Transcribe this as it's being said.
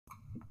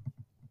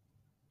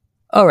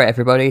All right,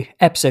 everybody.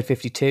 Episode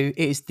 52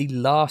 is the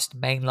last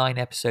mainline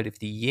episode of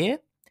the year.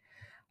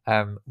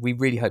 We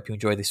really hope you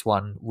enjoy this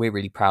one. We're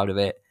really proud of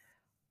it.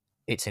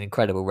 It's an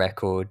incredible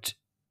record.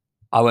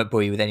 I won't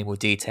bore you with any more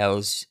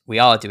details. We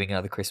are doing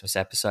another Christmas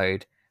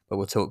episode, but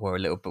we'll talk a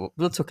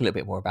little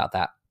bit more about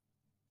that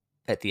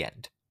at the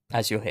end,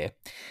 as you'll hear.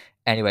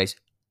 Anyways,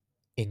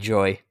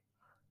 enjoy.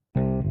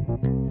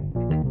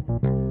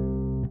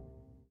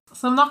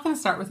 So I'm not going to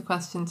start with a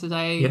question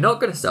today. You're not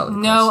going to start with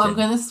a question? No, I'm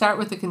going to start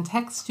with a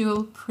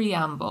contextual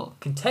preamble.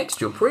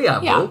 Contextual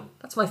preamble? Yeah.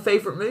 That's my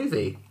favourite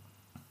movie.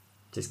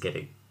 Just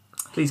kidding.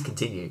 Please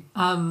continue.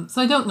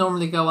 So I don't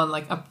normally go on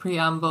like a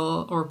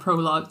preamble or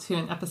prologue to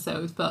an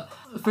episode, but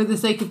for the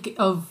sake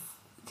of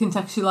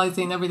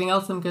contextualizing everything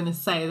else I'm going to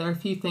say, there are a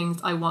few things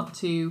I want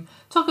to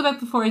talk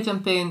about before I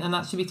jump in, and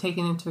that should be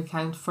taken into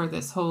account for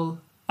this whole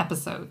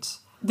episode.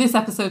 This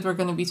episode we're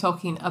going to be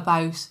talking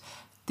about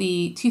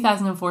the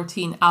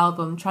 2014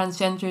 album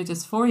Transgender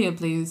Dysphoria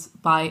Blues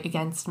by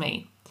Against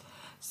Me.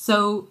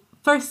 So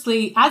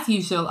firstly, as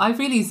usual, I've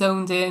really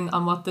zoned in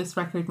on what this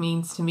record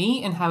means to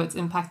me and how it's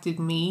impacted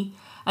me.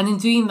 And in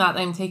doing that,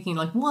 I'm taking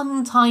like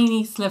one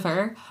tiny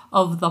sliver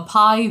of the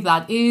pie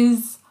that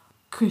is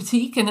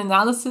critique and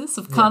analysis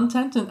of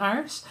content and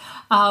art.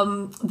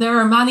 There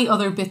are many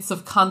other bits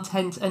of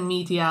content and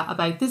media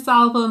about this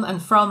album and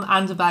from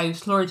and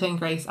about Laura Jane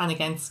Grace and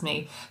Against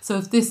Me. So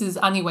if this is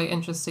any way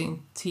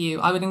interesting to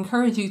you, I would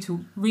encourage you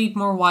to read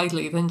more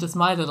widely than just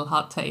my little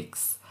hot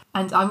takes.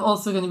 And I'm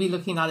also going to be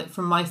looking at it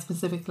from my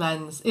specific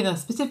lens in a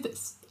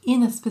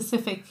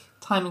specific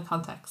time and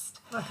context.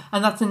 Okay.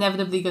 And that's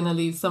inevitably going to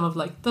leave some of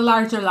like the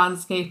larger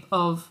landscape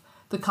of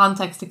the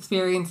context,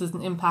 experiences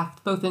and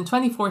impact both in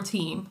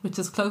 2014, which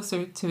is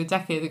closer to a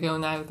decade ago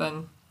now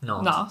than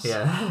not.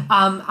 Yeah.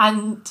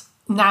 And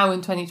now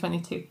in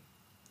 2022.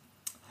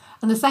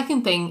 And the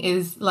second thing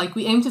is like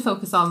we aim to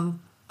focus on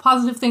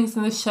positive things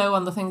in this show,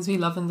 on the things we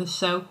love in this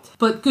show.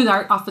 But good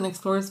art often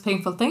explores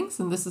painful things,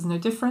 and this is no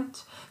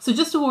different. So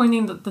just a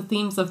warning that the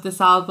themes of this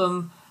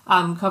album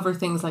cover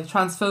things like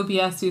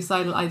transphobia,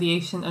 suicidal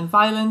ideation and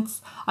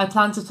violence. I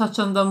plan to touch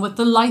on them with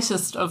the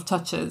lightest of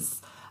touches.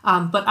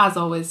 But as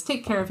always,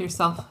 take care of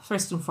yourself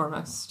first and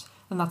foremost.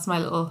 And that's my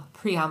little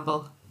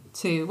preamble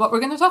to what we're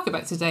going to talk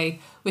about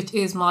today, which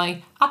is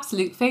my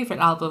absolute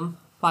favourite album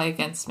by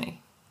Against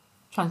Me.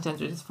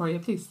 Transgender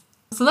Dysphoria, please.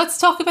 So let's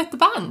talk about the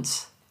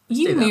band.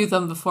 You knew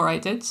them before I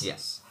did.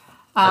 Yes.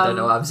 I don't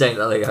know. I'm saying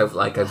that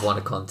like I've won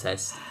a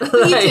contest. You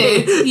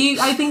did.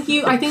 I think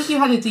you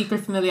had a deeper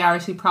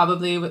familiarity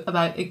probably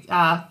about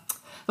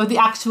the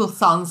actual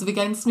songs of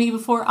Against Me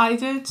before I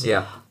did.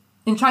 Yeah.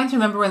 In trying to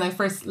remember when I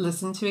first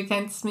listened to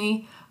Against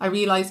Me, I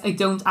realised I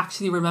don't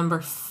actually remember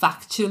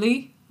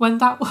factually when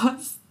that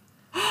was.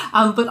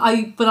 But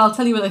I'll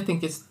tell you what I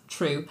think is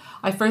true.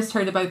 I first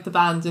heard about the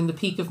band in the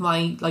peak of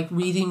my like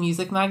reading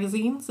music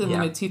magazines in the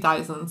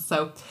mid-2000s.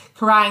 So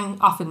Kerrang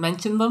often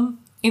mentioned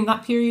them in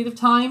that period of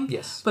time.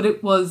 Yes. But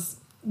it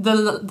was the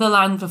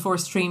land before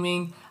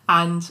streaming,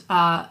 and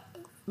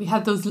we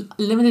had those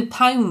limited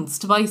pounds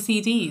to buy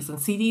CDs, and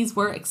CDs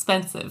were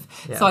expensive.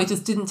 Yeah. So I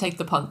just didn't take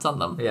the punt on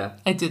them. Yeah.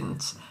 I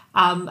didn't.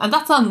 And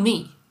that's on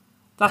me.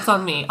 That's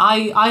on me.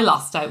 I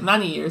lost out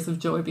many years of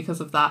joy because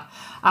of that.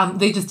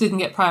 They just didn't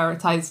get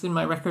prioritised in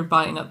my record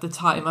buying at the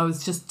time. I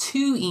was just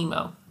too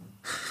emo.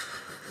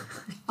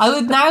 I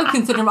would now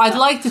consider... I'd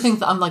like to think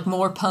that I'm like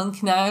more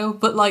punk now,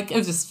 but like I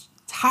was just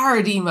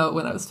hard emo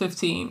when I was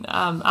 15,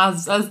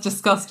 as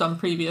discussed on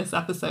previous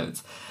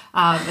episodes.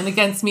 And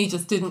Against Me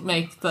just didn't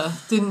make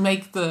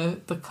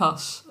the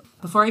cut.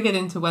 Before I get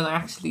into when I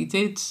actually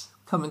did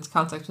come into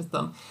contact with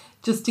them,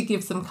 just to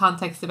give some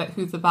context about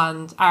who the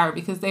band are,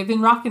 because they've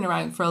been rocking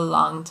around for a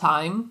long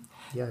time.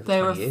 Yeah,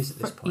 over 20 years at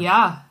this point.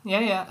 Yeah.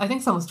 I think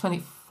it's almost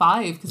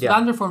 25, because the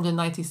band were formed in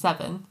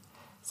 97,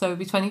 so it'll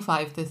be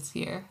 25 this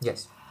year.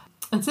 Yes.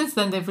 And since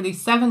then, they've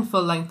released 7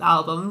 full-length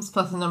albums,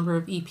 plus a number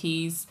of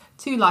EPs,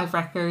 2 live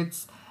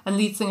records, and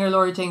lead singer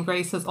Laura Jane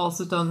Grace has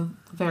also done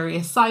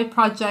various side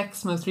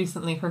projects, most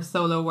recently her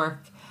solo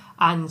work,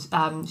 and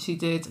she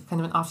did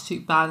kind of an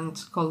offshoot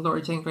band called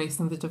Laura Jane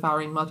Grace and the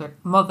Devouring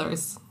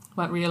Mothers.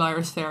 Went real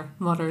Irish there,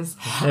 Mothers.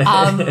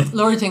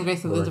 Laura Jane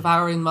Grace and the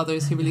Devouring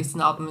Mothers, who released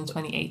an album in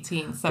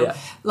 2018. So,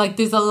 like,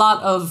 there's a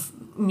lot of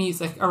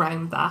music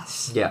around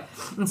that. Yeah.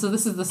 And so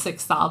this is the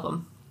 6th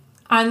album.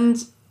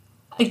 And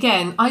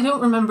again, I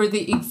don't remember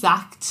the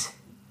exact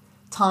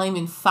time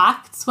in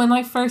facts when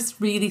I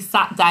first really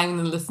sat down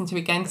and listened to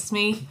Against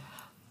Me,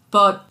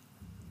 but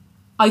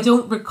I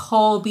don't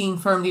recall being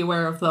firmly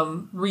aware of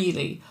them,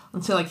 really,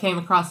 until I came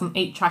across an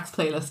 8 tracks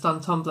playlist on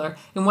Tumblr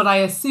in what I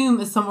assume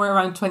is somewhere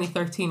around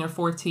 2013 or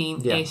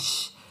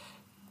 14-ish,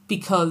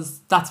 because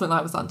that's when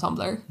I was on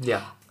Tumblr.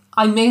 Yeah.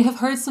 I may have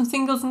heard some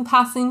singles in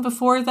passing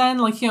before then,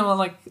 like, you know,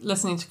 like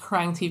listening to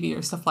Kerrang TV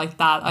or stuff like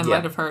that. I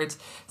might have heard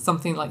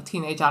something like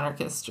Teenage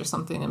Anarchist or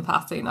something in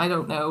passing. I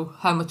don't know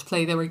how much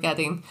play they were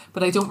getting,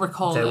 but I don't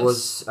recall it. There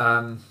was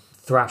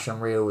Thrash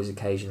Unreal was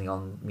occasionally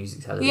on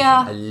music television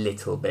a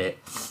little bit,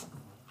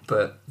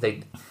 but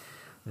they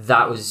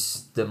that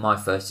was my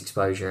first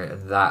exposure,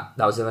 and that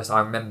was the first I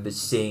remember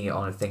seeing it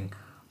on a thing.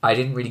 I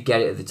didn't really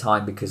get it at the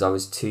time because I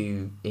was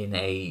too in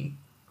a,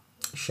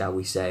 shall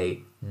we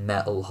say,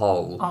 metal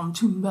hole. Oh, I'm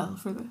too metal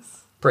for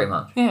this. Pretty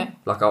much. Yeah.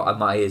 Like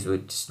my ears were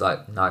just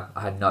like, no,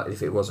 I had no.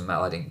 If it wasn't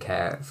metal, I didn't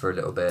care for a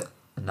little bit,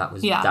 and that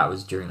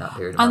was during that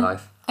period of my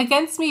life.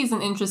 Against Me is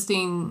an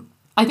interesting.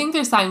 I think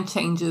their sound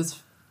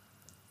changes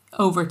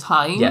over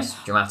time. Yes,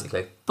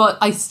 dramatically. But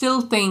I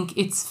still think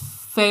it's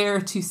fair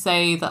to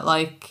say that,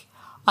 like,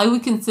 I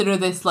would consider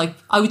this, like,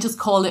 I would just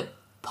call it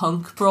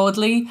punk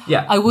broadly.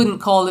 Yeah. I wouldn't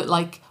call it,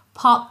 like,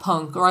 pop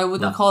punk, or I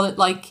wouldn't call it,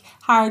 like,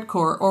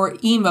 hardcore or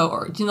emo,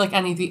 or, do you know, like,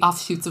 any of the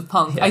offshoots of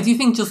punk. Yeah. I do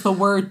think just the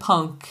word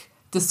punk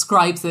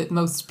describes it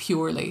most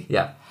purely.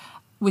 Yeah.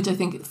 Which I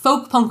think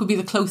folk punk would be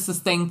the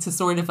closest thing to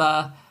sort of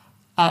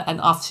an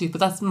offshoot, but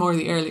that's more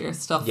the earlier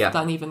stuff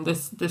than even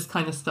this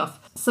kind of stuff.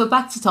 So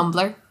back to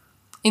Tumblr.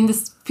 In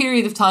this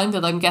period of time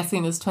that I'm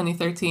guessing is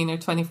 2013 or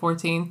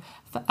 2014,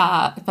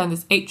 I found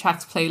this 8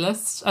 tracks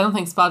playlist. I don't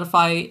think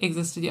Spotify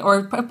existed yet, or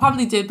it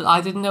probably did, but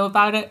I didn't know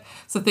about it.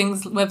 So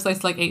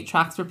websites like 8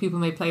 tracks where people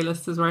make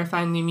playlists is where I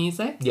found new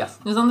music. Yeah.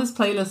 It was on this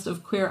playlist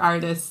of queer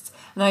artists,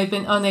 and I've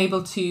been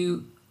unable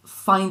to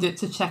find it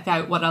to check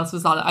out what else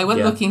was on it. I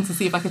went looking to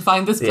see if I could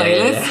find this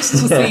playlist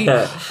to see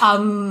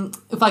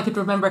if I could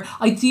remember.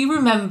 I do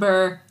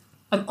remember,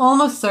 I'm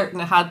almost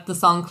certain it had the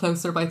song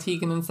Closer by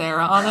Tegan and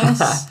Sara on it.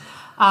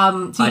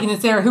 Tegan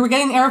and Sara, who were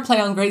getting airplay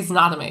on Grey's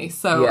Anatomy,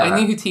 so I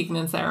knew who Tegan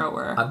and Sara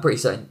were. I'm pretty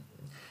certain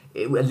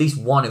at least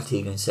one of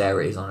Tegan and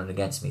Sara is on an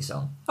Against Me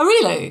song. Oh,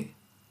 really?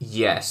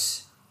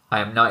 Yes. I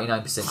am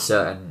 99%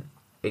 certain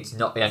it's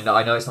not.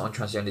 I know it's not on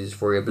Transgender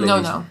Dysphoria Blues.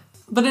 No.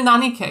 But in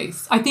any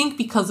case, I think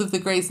because of the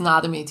Grey's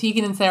Anatomy,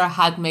 Tegan and Sara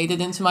had made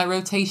it into my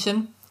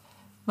rotation,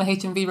 my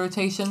HMV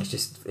rotation.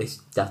 It's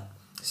that.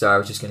 So I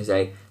was just going to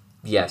say,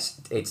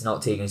 yes, it's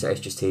not Tegan and Sara,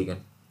 it's just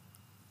Tegan.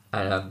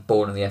 And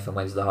Born on the FM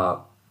Waves of the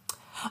Heart.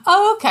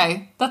 Oh,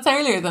 okay. That's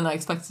earlier than I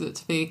expected it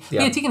to be.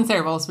 Yeah, Tegan and Sara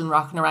have also been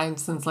rocking around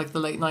since like the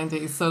late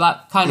 90s, so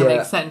that kind of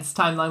makes sense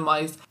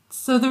timeline-wise.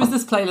 So there was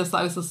this playlist that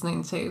I was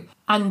listening to,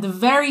 and the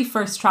very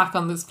first track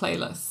on this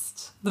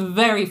playlist,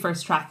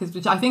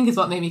 which I think is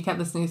what made me keep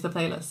listening to the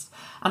playlist.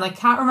 And I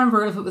can't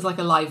remember if it was like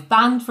a live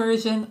band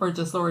version or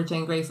just Laura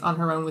Jane Grace on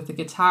her own with the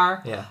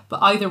guitar. Yeah.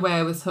 But either way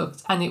I was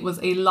hooked, and it was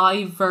a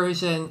live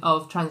version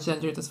of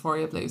Transgender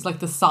Dysphoria Blues, like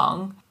the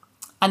song.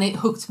 And it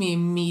hooked me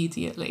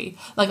immediately.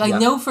 Like, I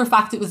know for a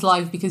fact it was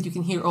live because you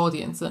can hear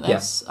audience in it.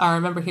 Yes. I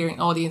remember hearing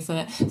audience in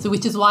it. So,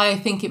 which is why I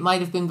think it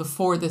might have been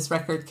before this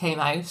record came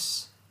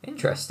out.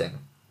 Interesting.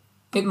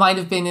 It might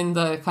have been in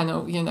the kind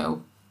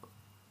of,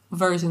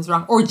 versions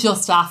wrong. Or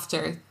just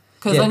after.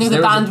 Because I know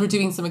the band were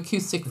doing some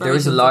acoustic versions. There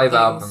was a live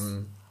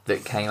album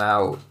that came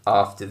out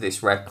after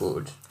this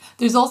record.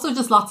 There's also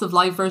just lots of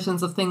live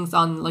versions of things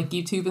on, like,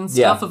 YouTube and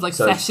stuff, of, like,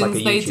 so sessions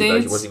like they did.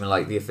 version. It wasn't even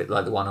like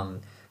the one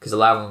on... Because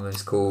the album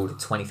is called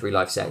 23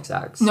 Live Sex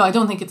Acts. No, I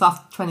don't think it's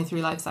off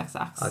 23 Live Sex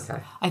Acts.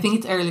 Okay. I think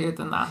it's earlier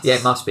than that. Yeah,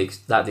 it must be, because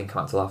that didn't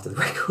come out till after the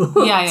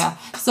record. Yeah.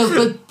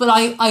 So, but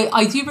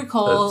I do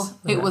recall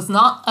it was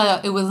not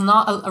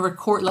a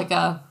record, like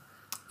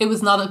it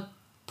was not a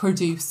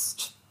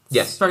produced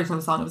version of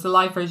the song. It was a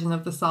live version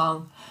of the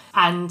song,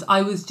 and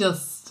I was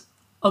just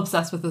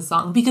obsessed with the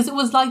song because it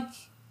was like,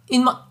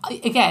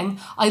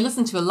 I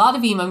listened to a lot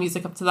of emo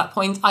music up to that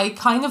point. I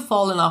kind of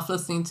fallen off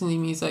listening to new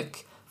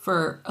music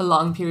for a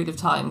long period of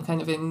time,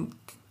 kind of in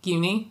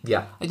uni.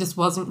 Yeah. I just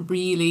wasn't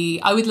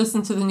really... I would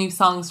listen to the new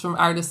songs from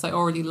artists I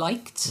already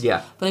liked.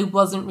 Yeah. But I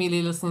wasn't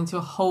really listening to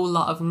a whole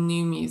lot of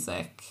new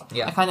music.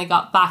 Yeah. I kind of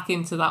got back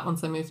into that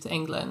once I moved to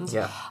England.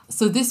 Yeah.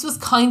 So this was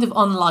kind of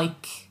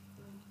unlike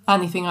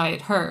anything I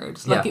had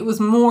heard. Like, it was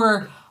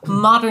more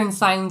modern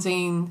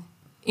sounding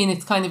in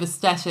its kind of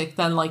aesthetic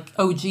than, like,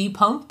 OG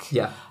punk.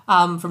 Yeah.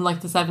 From,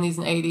 like, the 70s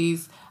and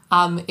 80s.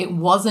 It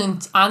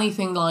wasn't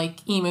anything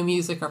like emo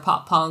music or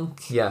pop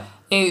punk. Yeah.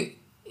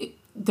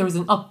 There was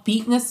an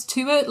upbeatness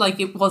to it.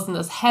 Like, it wasn't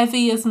as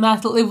heavy as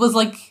metal. It was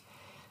like,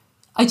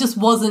 I just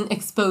wasn't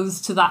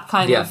exposed to that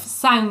kind of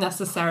sound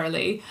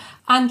necessarily.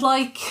 And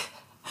like,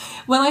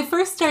 when I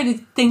first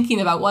started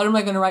thinking about what am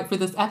I going to write for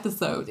this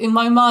episode, in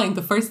my mind,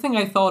 the first thing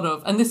I thought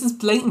of, and this is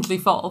blatantly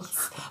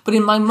false, but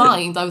in my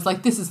mind, I was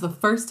like, this is the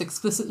first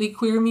explicitly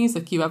queer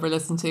music you ever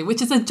listened to, which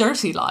is a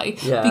dirty lie.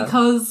 Yeah.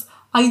 Because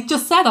I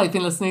just said I've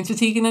been listening to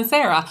Tegan and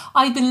Sara.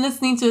 I've been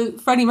listening to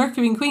Freddie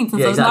Mercury and Queen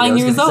since I was 9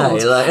 years old.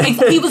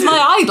 He was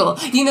my idol.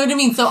 You know what I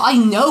mean? So I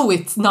know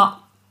it's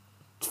not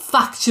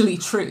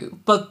factually true,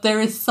 but there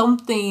is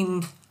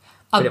something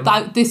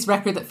about this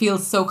record that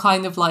feels so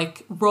kind of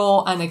like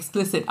raw and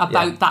explicit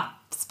about that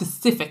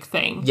specific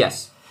thing.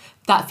 Yes.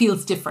 That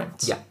feels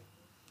different. Yeah.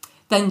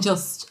 Than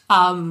just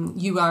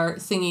you are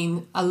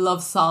singing a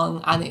love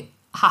song and it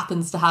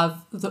happens to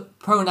have the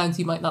pronouns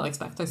you might not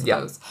expect, I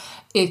suppose.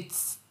 Yeah.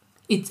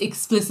 It's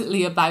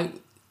explicitly about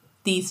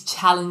these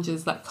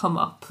challenges that come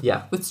up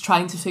with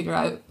trying to figure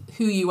out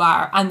who you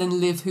are and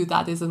then live who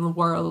that is in the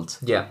world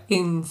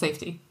in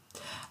safety.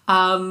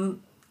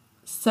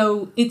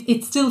 So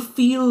it still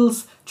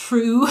feels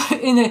true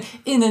in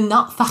a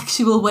not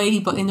factual way,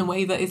 but in a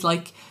way that is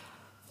like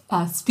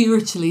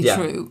spiritually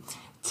true,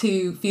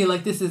 to feel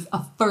like this is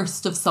a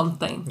first of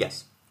something.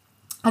 Yes.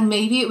 And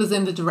maybe it was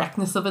in the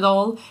directness of it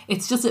all.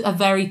 It's just a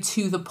very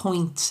to the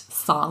point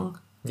song.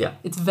 Yeah.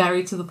 It's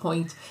very to the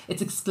point.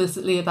 It's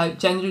explicitly about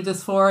gender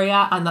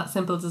dysphoria and that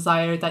simple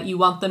desire that you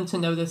want them to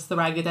notice the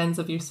ragged ends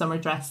of your summer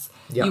dress.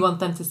 Yeah. You want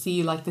them to see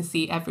you like they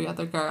see every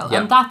other girl.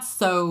 Yeah. And that's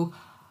so...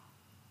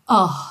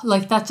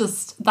 like that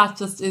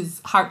just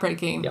is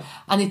heartbreaking. Yeah.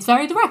 And it's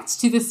very direct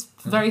to this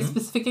very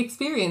specific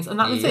experience. And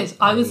that was it.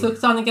 I was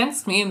hooked on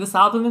Against Me, and this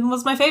album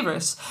was my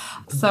favourite.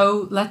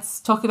 So let's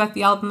talk about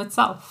the album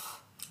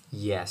itself.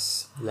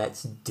 Yes,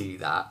 let's do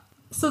that.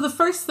 So the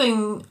first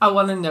thing I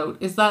want to note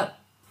is that,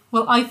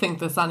 well, I think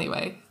this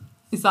anyway,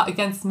 is that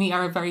Against Me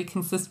are a very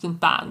consistent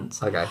band.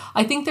 Okay.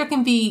 I think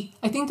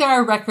there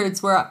are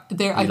records where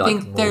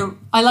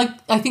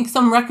I think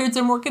some records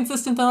are more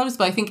consistent than others,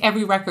 but I think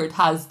every record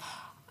has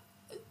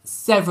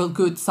several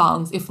good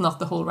songs, if not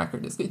the whole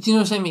record is good. Do you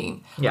know what I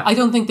mean? Yeah. I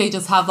don't think they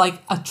just have like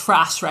a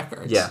trash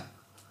record. Yeah.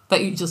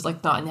 That you just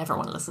like, no, I never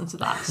want to listen to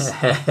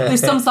that.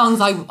 There's some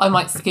songs I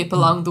might skip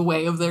along the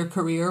way of their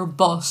career,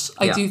 but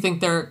I do think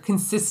they're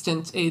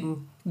consistent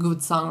in good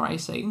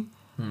songwriting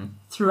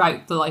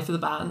throughout the life of the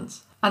band.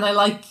 And I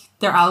like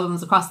their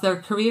albums across their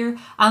career.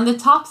 And the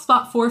top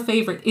spot for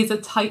favourite is a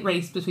tight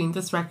race between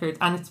this record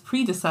and its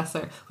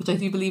predecessor, which I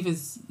do believe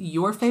is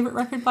your favourite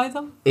record by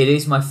them. It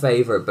is my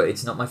favourite, but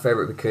it's not my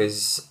favourite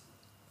because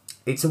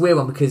it's a weird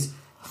one, because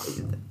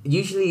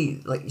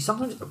usually, like,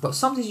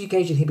 sometimes you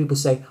occasionally hear people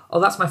say, oh,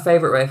 that's my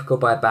favourite record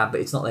by a band, but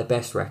it's not their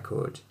best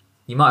record.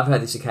 You might have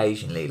heard this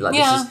occasionally. Like,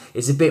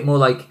 it's a bit more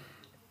like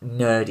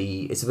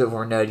nerdy. It's a bit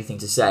more a nerdy thing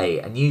to say,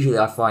 and usually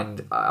I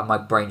find my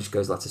brain just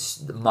goes like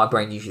my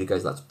brain usually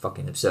goes, that's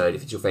fucking absurd.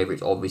 If it's your favourite,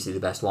 it's obviously the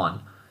best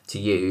one to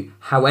you.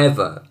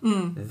 However,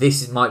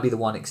 this might be the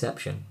one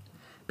exception,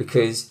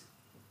 because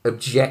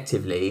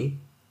objectively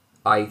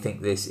I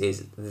think this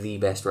is the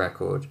best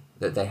record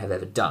that they have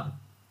ever done.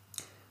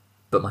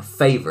 But my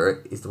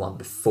favourite is the one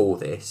before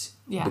this,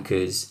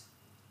 because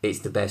it's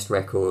the best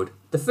record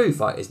the Foo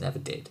Fighters never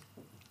did.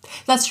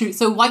 That's true.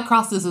 So White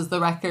Crosses is the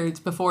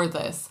record before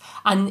this,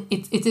 and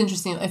it's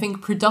interesting. I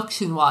think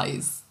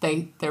production-wise,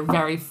 they're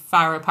very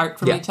far apart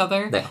from each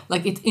other. Yeah.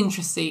 Like, it's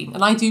interesting,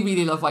 and I do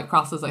really love White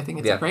Crosses. I think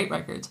it's a great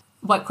record.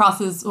 White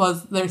Crosses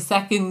was their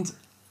second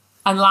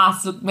and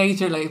last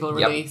major label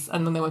release,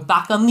 and then they went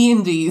back on the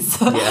indies.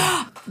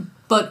 Yeah.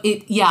 But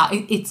it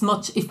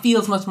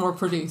feels much more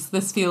produced.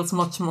 This feels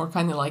much more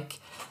kind of like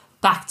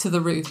back to the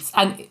roots.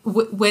 And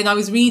when I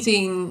was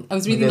reading a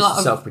lot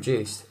of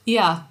self-produced.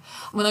 Yeah.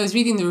 When I was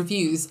reading the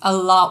reviews, a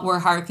lot were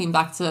harking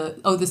back to,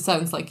 oh, this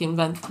sounds like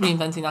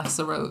reinventing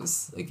Axl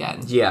Rose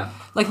again. Yeah.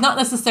 Like, not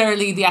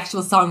necessarily the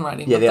actual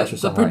songwriting, but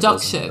the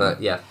production.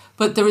 But yeah.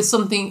 But there was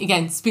something,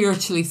 again,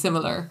 spiritually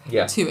similar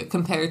Yeah. to it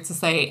compared to,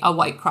 say, a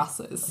White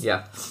Crosses.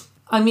 Yeah.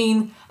 I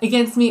mean,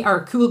 Against Me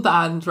are a cool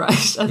band,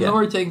 right? And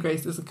Laura Jane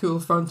Grace is a cool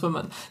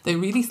frontwoman. They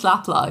really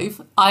slap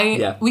live.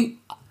 I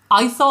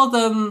saw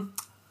them...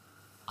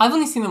 I've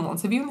only seen them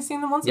once. Have you only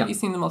seen them once? Or have you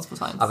seen them multiple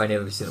times? I've only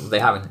ever seen them. They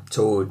haven't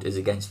toured as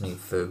Against Me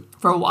for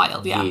a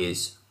while,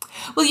 years.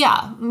 Well,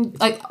 yeah.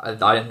 I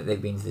don't think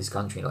they've been to this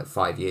country in like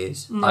 5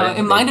 years. No,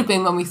 it might have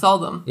been when we saw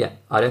them. Yeah,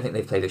 I don't think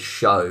they've played a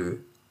show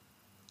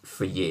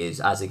for years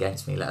as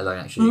Against Me, let alone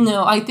actually.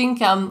 No, I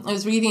think I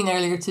was reading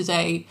earlier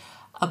today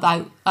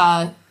about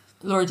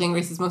Laura Jane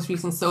Grace's most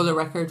recent solo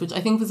record, which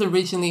I think was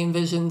originally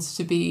envisioned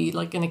to be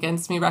like an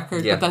Against Me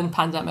record, but then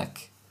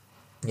pandemic.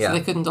 Yeah. So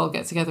they couldn't all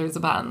get together as a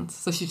band.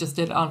 So she just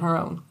did it on her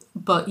own.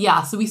 But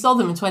yeah, so we saw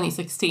them in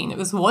 2016. It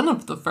was one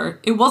of the first...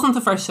 It wasn't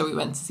the first show we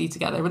went to see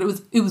together, but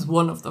it was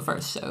one of the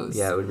first shows.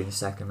 Yeah, it would have been the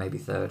second, maybe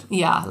third.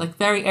 Yeah, like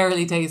very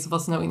early days of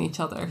us knowing each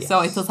other. Yes. So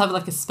it does have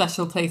like a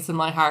special place in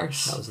my heart.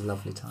 That was a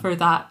lovely time.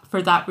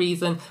 For that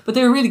reason. But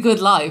they were really good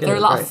live. They were a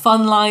lot of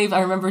fun live.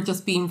 I remember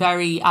just being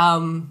very...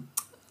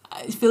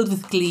 filled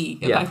with glee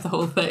about the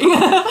whole thing.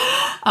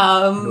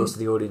 And also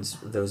the audience,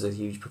 there was a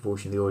huge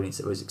proportion of the audience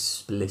that was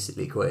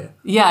explicitly queer.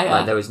 Yeah.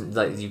 Like, there was,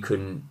 like, you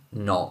couldn't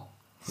not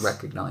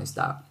recognise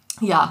that.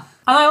 Yeah.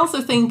 And I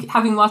also think,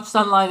 having watched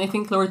online, I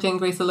think Laura Jane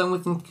Grace alone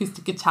with an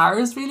acoustic guitar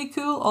is really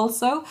cool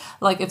also.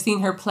 Like, I've seen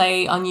her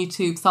play on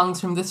YouTube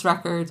songs from this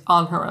record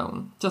on her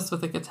own, just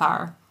with a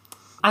guitar.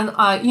 And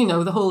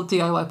the whole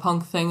DIY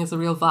punk thing is a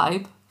real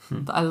vibe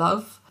that I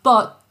love.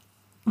 But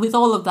with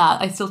all of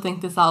that, I still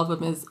think this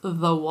album is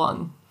the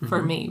one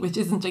for me, which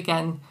isn't,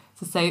 again,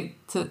 to say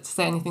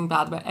anything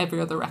bad about every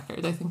other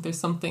record. I think there's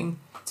something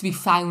to be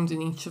found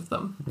in each of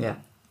them. Yeah.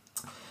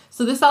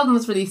 So this album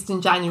was released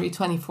in January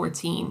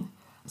 2014,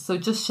 so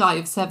just shy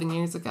of 7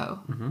 years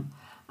ago.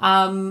 Did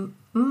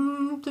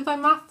I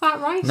math that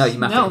right? No, you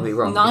mathed it completely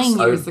wrong. 9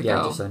 years ago.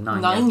 Yeah, just so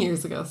 9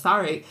 years ago,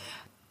 sorry.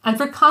 And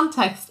for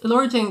context,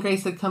 Laura Jane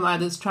Grace had come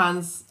out as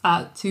trans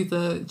to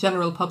the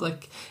general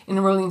public in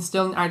a Rolling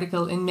Stone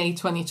article in May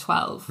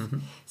 2012. Mm-hmm.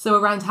 So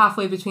around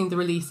halfway between the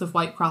release of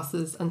White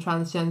Crosses and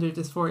Transgender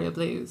Dysphoria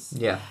Blues.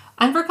 Yeah.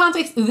 And for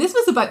context, this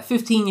was about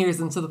 15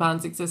 years into the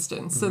band's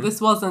existence. So this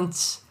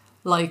wasn't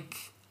like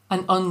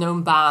an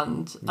unknown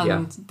band.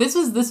 And this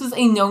was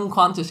a known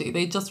quantity.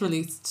 They just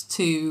released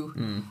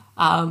 2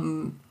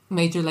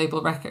 major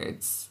label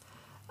records.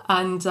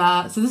 And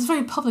so this is a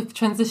very public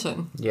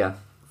transition. Yeah.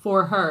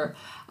 For her.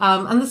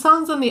 And the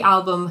songs on the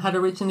album had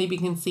originally been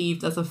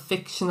conceived as a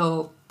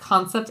fictional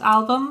concept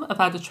album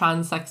about a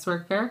trans sex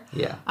worker.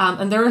 Yeah.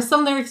 And there are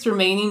some lyrics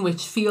remaining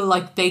which feel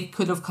like they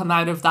could have come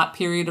out of that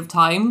period of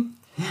time.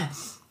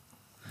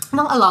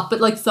 Not a lot,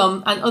 but like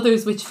some, and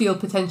others which feel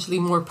potentially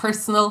more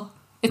personal.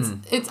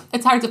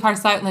 It's hard to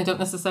parse out, and I don't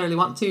necessarily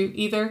want to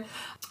either.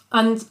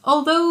 And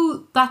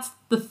although that's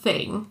the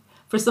thing,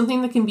 for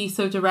something that can be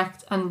so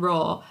direct and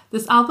raw,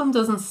 this album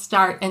doesn't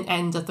start and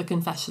end at the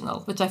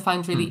confessional, which I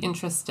find really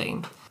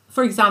interesting.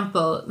 For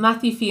example,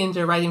 Matthew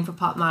Fiender, writing for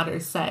Pop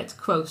Matters, said,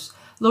 quote,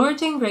 Laura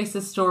Jane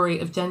Grace's story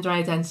of gender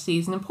identity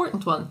is an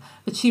important one,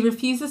 but she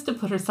refuses to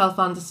put herself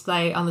on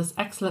display on this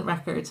excellent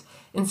record,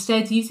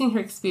 instead using her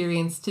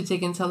experience to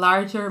dig into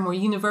larger, more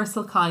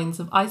universal kinds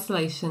of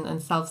isolation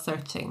and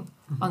self-searching.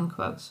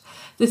 Unquote.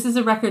 This is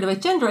a record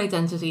about gender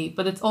identity,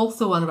 but it's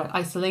also one about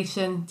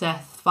isolation,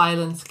 death,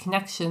 violence,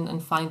 connection,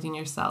 and finding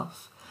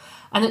yourself.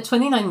 And at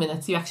 29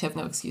 minutes, you actually have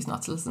no excuse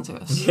not to listen to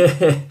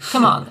it.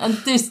 Come on. And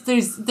there's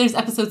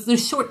episodes,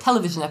 there's short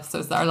television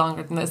episodes that are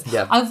longer than this.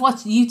 Yeah. I've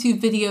watched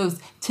YouTube videos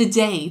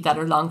today that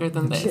are longer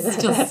than this. It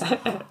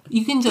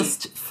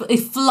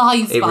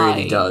flies by. It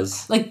really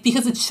does. Like,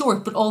 because it's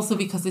short, but also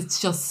because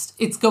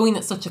it's going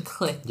at such a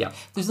clip. Yeah.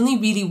 There's only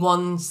really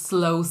one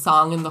slow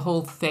song in the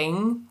whole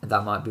thing.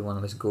 That might be one of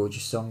the most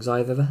gorgeous songs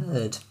I've ever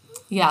heard.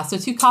 Yeah, so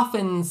Two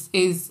Coffins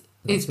is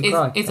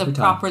a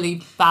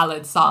properly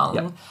ballad song.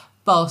 Yep.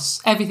 But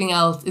everything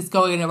else is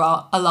going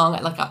along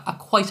at like a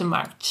quite a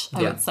march,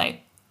 I would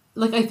say.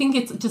 Like, I think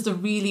it's just a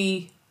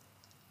really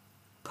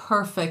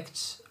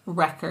perfect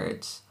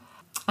record.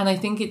 And I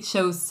think it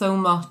shows so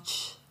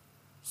much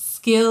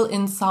skill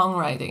in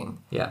songwriting.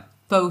 Yeah.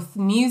 Both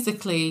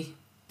musically,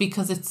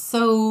 because it's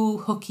so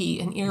hooky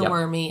and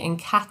earwormy and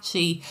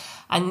catchy.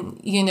 And,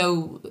 you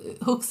know,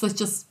 hooks that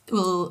just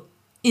will...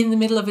 in the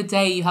middle of a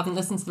day, you haven't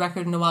listened to the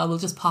record in a while, will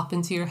just pop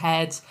into your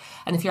head.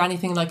 And if you're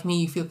anything like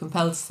me, you feel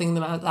compelled to sing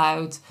them out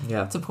loud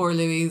to poor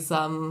Louis,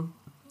 to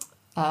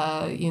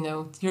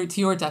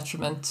your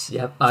detriment.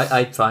 Yeah,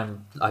 I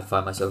find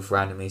myself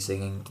randomly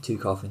singing Two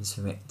Coffins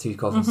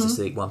to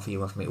Sleep, One for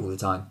You, One for Me all the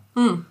time.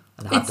 And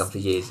I have done for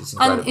years. It's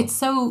incredible. And it's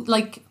so,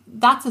 like,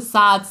 that's a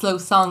sad, slow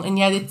song, and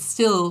yet it's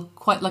still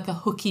quite like a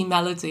hooky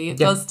melody. It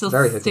does still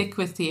stick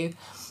with you.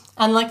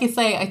 And like I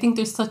say, I think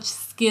there's such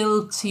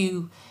skill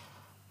to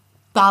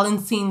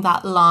balancing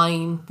that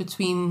line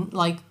between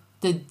like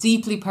the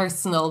deeply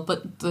personal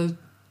but the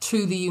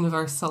truly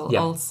universal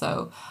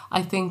also.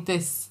 I think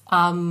this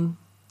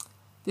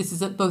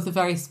is both a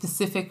very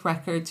specific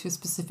record to a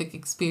specific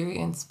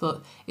experience,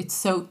 but it's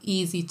so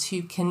easy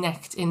to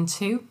connect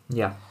into.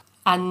 Yeah.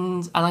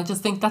 And I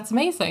just think that's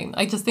amazing.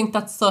 I just think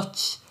that's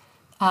such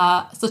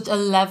a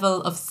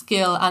level of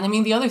skill. And I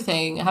mean, the other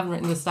thing, I haven't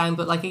written this down,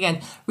 but like, again,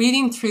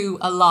 reading through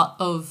a lot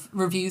of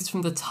reviews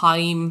from the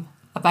time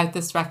about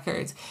this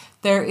record,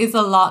 there is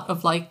a lot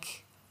of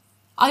like,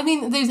 I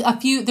mean, there's a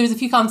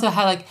few comments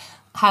about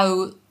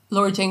how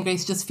Laura Jane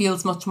Grace just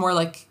feels much more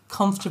like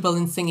comfortable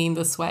in singing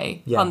this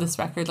way on this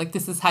record. Like,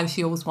 this is how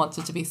she always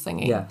wanted to be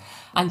singing. Yeah.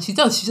 And she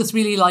does. She just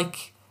really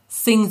like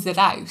sings it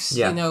out,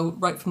 you know,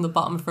 right from the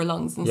bottom of her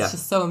lungs. And it's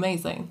just so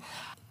amazing.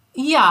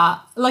 Yeah,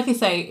 like I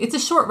say, it's a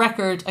short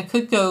record. I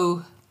could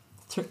go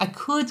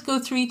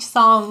through each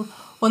song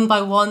one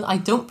by one. I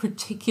don't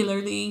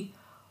particularly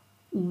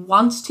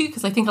want to,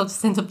 because I think I'll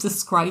just end up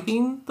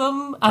describing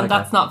them, and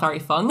that's not very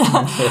fun.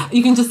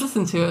 You can just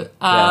listen to it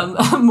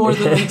more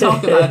than we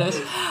talk about it.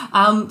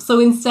 So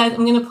instead,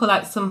 I'm going to pull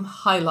out some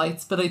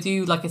highlights, but I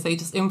do, like I say,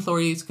 just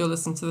implore you to go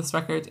listen to this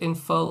record in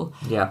full.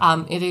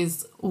 Yeah. It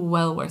is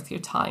well worth your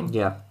time.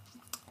 Yeah.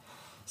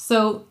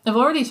 So I've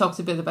already talked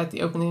a bit about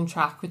the opening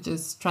track, which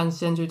is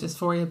Transgender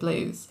Dysphoria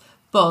Blues.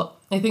 But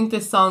I think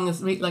this song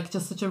is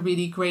just such a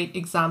really great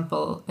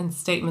example and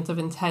statement of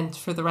intent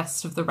for the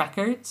rest of the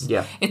record.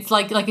 Yeah. It's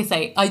like I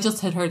say, I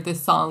just had heard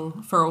this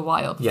song for a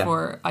while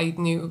before I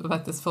knew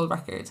about this full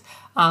record.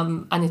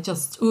 And it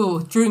just,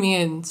 drew me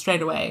in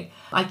straight away.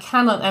 I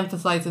cannot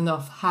emphasize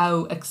enough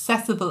how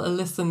accessible a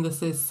listen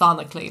this is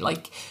sonically.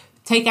 Like,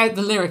 take out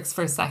the lyrics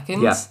for a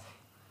second. Yeah.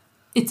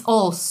 It's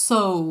all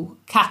so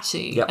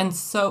catchy and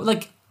so,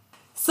 like...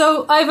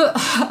 So I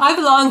have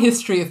a long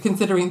history of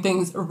considering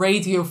things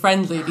radio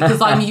friendly,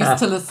 because I'm used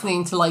to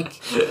listening to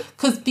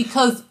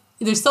because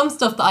there's some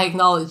stuff that I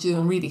acknowledge,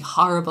 really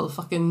horrible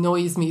fucking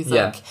noise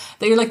music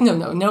that you're like,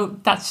 no,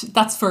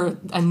 that's for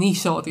a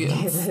niche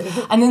audience.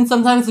 And then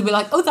sometimes it'll be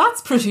like, oh,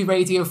 that's pretty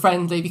radio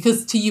friendly,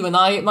 because to you and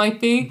I it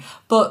might be,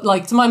 but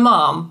like to my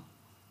mom,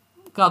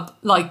 God,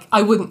 like,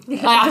 I wouldn't.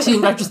 I actually,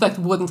 in retrospect,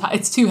 wouldn't.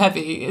 It's too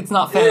heavy. It's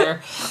not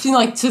fair. You know,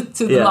 like, to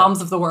the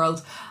moms of the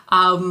world.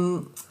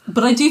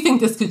 But I do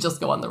think this could just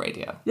go on the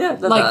radio. Yeah,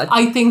 like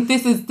I think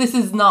this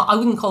is not. I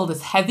wouldn't call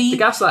this heavy. The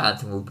Gaslight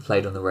Anthem will be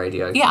played on the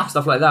radio. Yeah,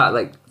 stuff like that.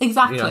 Like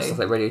exactly. You know, stuff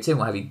like Radio 2 and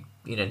what have you.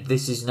 You know,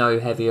 this is no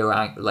heavier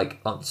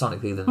like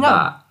sonically than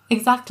that.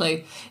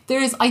 Exactly.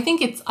 I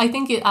think it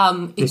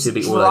this would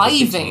be all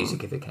driving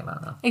music if it came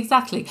out now.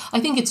 Exactly. I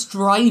think it's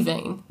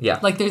driving. Yeah.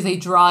 Like there's a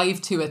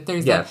drive to it.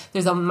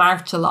 There's a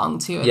march along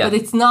to it. Yeah. But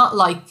it's not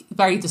like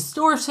very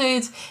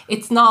distorted.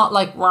 It's not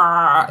like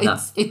rah.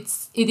 It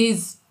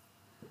is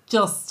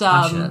just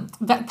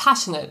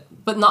passionate,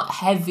 but not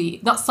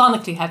heavy. Not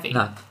sonically heavy.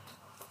 No.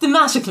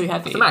 Thematically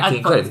heavy. Thematically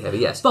incredibly heavy,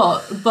 yes.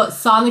 But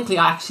sonically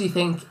I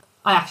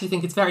actually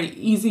think it's very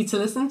easy to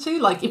listen to.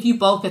 Like, if you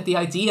balk at the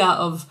idea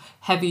of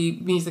heavy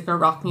music or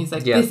rock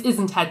music, this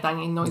isn't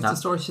headbanging noise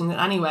distortion in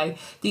any way.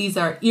 These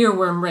are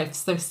earworm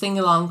riffs, they're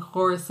sing-along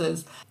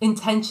choruses, in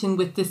tension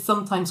with this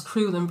sometimes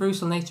cruel and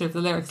brutal nature of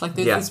the lyrics. Like,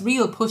 there's this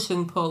real push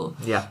and pull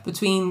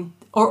between,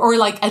 or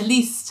like, at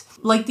least,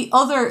 like, the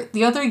other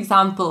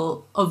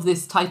example of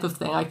this type of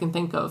thing I can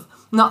think of,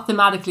 not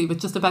thematically, but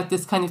just about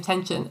this kind of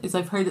tension, is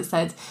I've heard it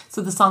said,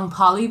 so the song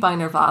Polly by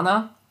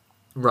Nirvana.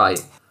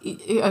 Right.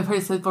 I've heard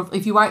it said,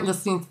 if you weren't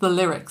listening to the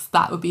lyrics,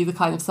 that would be the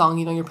kind of song,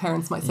 you know, your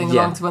parents might sing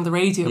along to on the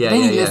radio. But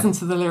then you listen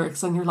to the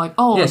lyrics and you're like,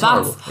 that's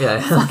horrible.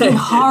 fucking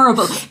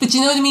horrible. But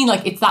you know what I mean?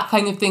 Like, it's that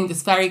kind of thing,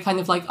 this very kind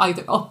of like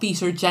either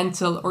upbeat or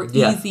gentle or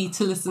easy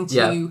to listen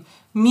to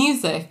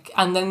music.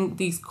 And then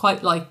these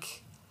quite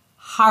like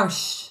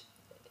harsh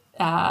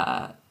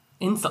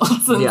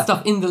insults and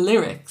stuff in the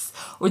lyrics,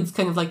 or these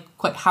kind of like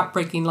quite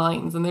heartbreaking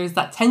lines. And there's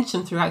that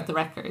tension throughout the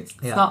records.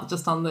 It's not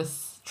just on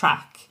this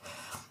track.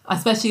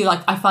 Especially,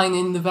 like, I find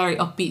in the very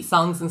upbeat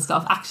songs and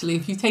stuff, actually,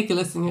 if you take a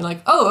listen, you're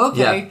like, oh,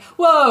 okay,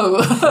 whoa.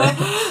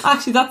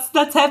 Actually,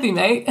 that's heavy,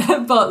 mate.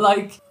 But,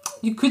 like,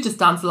 you could just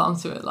dance along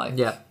to it, like,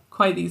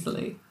 quite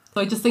easily.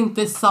 So I just think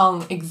this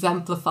song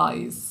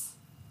exemplifies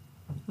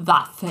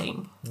that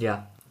thing.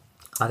 Yeah.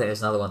 I think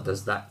there's another one that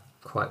does that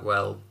quite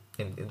well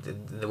in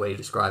the way you're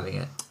describing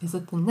it. Is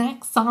it the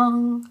next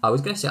song? I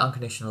was going to say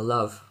Unconditional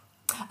Love.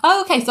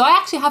 Oh, okay, so I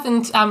actually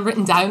haven't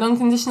written down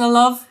Unconditional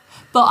Love.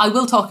 But I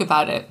will talk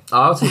about it.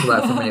 I'll talk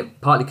about it for a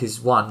minute, partly because,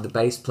 one, the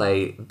bass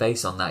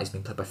on that has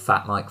been played by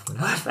Fat Mike from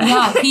NoFX.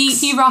 Yeah,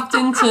 he rocked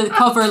in to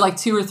cover like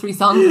 2 or 3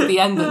 songs at the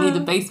end that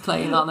needed bass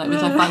playing on it, which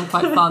I find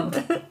quite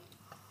fun.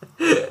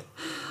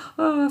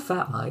 Oh,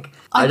 Fat Mike.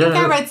 I think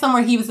I read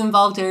somewhere he was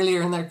involved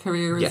earlier in their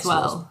career as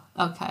well.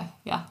 Okay,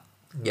 yeah.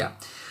 Yeah.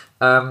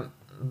 But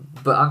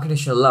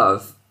Unconditional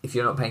Love, if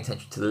you're not paying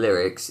attention to the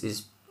lyrics,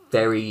 is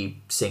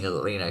very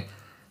singable, you know.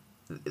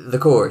 The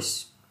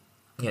chorus,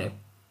 you know.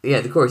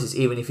 Yeah, the chorus is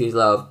even if you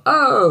love,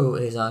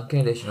 is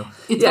unconditional.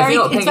 It's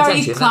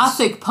very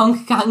classic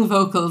punk gang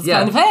vocals,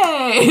 kind of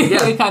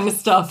hey kind of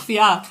stuff.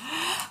 Yeah,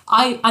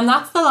 and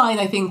that's the line.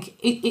 I think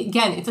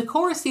again, it's a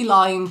chorusy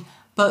line,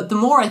 but the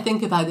more I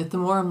think about it, the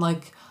more I'm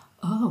like,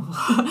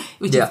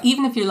 which is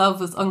even if your love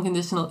was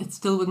unconditional, it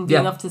still wouldn't be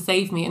enough to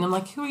save me. And I'm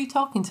like, who are you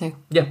talking to?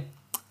 Yeah,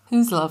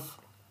 who's love?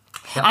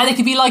 Yeah. And it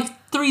could be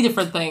like 3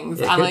 different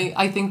things, and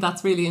I think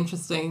that's really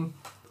interesting.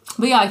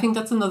 But yeah, I think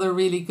that's another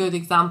really good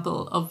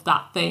example of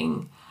that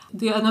thing.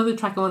 Another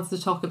track I wanted to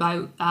talk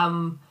about,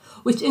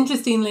 which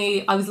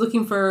interestingly, I was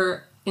looking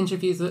for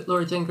interviews with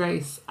Laura Jane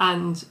Grace,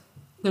 and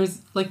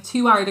there's like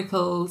 2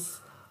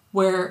 articles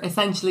where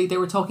essentially they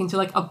were talking to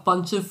like a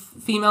bunch of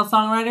female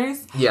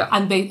songwriters,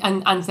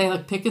 and saying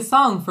like, pick a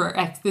song for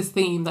this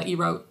theme that you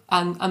wrote,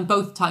 and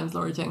both times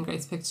Laura Jane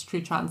Grace picked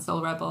True Trans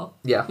Soul Rebel,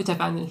 which I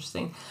found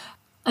interesting.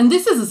 And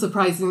this is a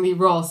surprisingly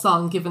raw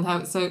song, given how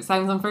it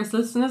sounds on first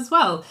listen as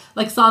well.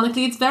 Like,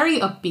 sonically, it's very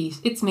upbeat.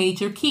 It's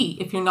major key.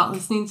 If you're not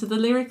listening to the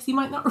lyrics, you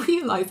might not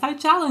realise how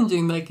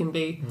challenging they can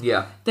be.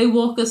 Yeah. They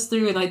walk us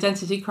through an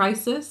identity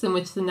crisis in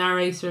which the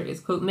narrator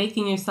is, quote,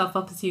 making yourself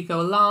up as you go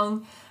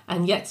along,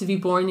 and yet to be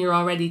born, you're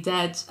already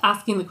dead.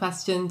 Asking the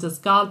question, does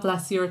God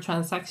bless your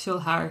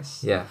transsexual heart?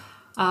 Yeah.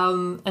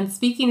 And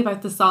speaking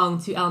about the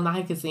song to Elle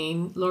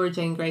magazine, Laura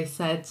Jane Grace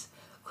said,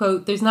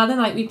 quote, there's not a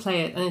night we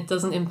play it and it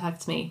doesn't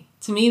impact me.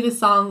 To me, this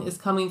song is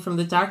coming from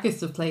the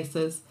darkest of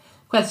places,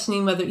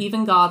 questioning whether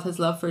even God has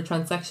love for a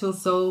transsexual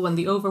soul when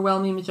the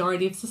overwhelming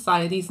majority of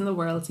societies in the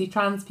world see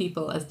trans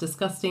people as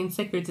disgusting,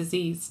 sick or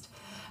diseased.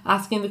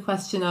 Asking the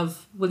question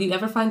of, will you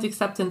ever find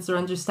acceptance or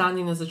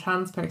understanding as a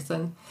trans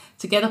person?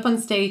 To get up on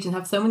stage and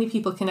have so many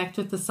people connect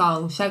with the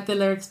song, shout the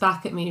lyrics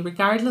back at me,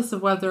 regardless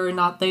of whether or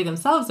not they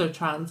themselves are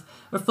trans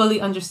or fully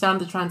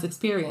understand the trans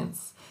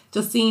experience.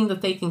 Just seeing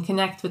that they can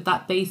connect with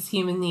that base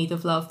human need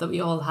of love that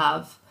we all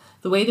have.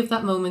 The weight of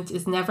that moment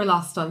is never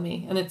lost on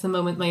me, and it's a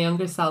moment my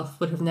younger self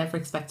would have never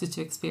expected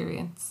to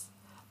experience.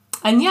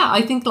 And yeah,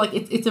 I think like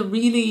it's a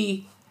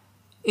really...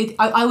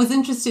 I was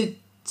interested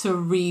to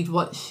read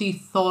what she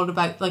thought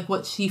about, like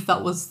what she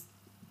felt was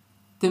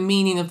the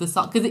meaning of the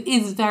song, because it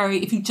is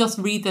very... If you just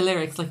read the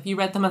lyrics, like if you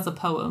read them as a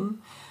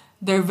poem,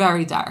 they're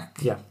very dark.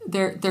 Yeah.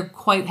 They're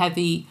quite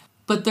heavy,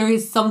 but there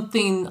is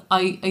something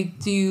I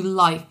do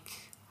like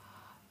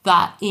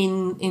that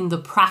in the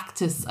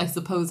practice, I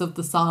suppose, of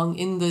the song,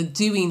 in the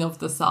doing of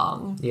the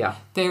song, Yeah.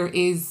 there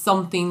is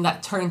something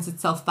that turns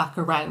itself back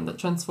around, that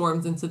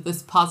transforms into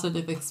this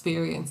positive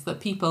experience,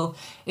 that people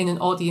in an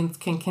audience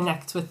can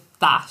connect with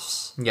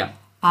that. Yeah.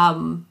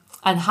 And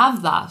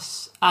have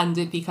that, and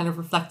it be kind of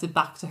reflected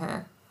back to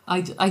her.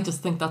 I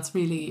just think that's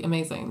really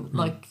amazing.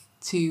 Like,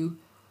 to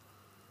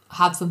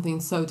have something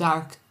so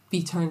dark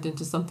be turned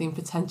into something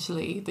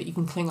potentially that you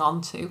can cling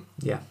on to.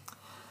 Yeah.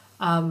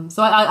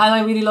 So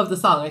I really love the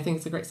song. I think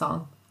it's a great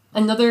song.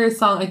 Another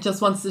song I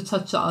just wanted to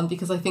touch on,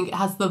 because I think it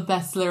has the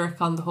best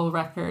lyric on the whole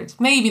record.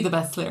 Maybe the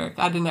best lyric,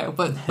 I don't know.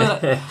 But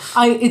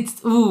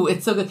it's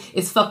so good.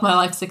 It's Fuck My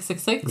Life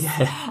 666.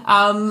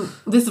 Yeah.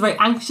 This is a very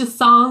anxious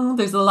song.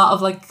 There's a lot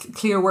of like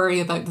clear worry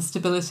about the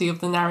stability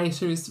of the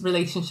narrator's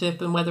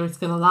relationship and whether it's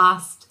going to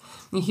last.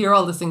 You hear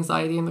all this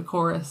anxiety in the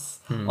chorus.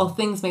 All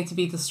things made to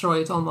be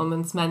destroyed, all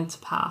moments meant to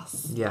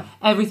pass. Yeah.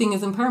 Everything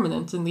is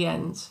impermanent in the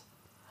end.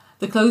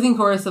 The closing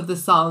chorus of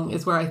this song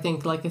is where I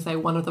think, like I say,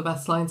 one of the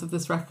best lines of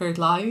this record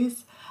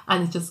lies.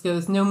 And it just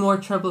goes, no more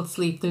troubled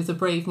sleep. There's a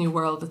brave new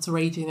world that's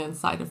raging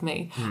inside of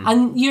me.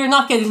 And you're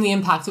not getting the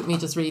impact with me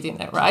just reading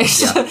it, right?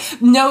 Yeah.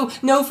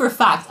 No, for a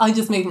fact, I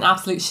just made an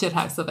absolute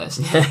shithouse of it.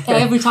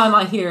 Every time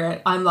I hear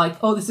it, I'm like,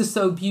 oh, this is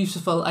so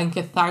beautiful and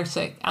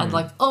cathartic and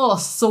like, oh,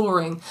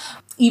 soaring.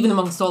 Even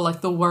amongst all like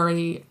the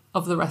worry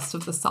of the rest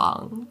of the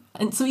song.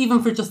 And so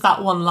even for just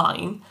that one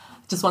line,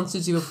 I just wanted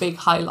to do a big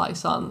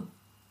highlight on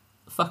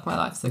Fuck My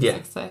Life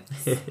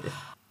 666.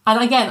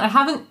 And again, I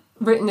haven't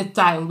written it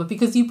down, but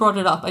because you brought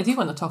it up, I do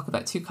want to talk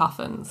about Two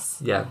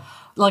Coffins. Yeah.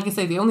 Like I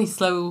say, the only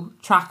slow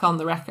track on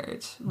the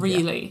record,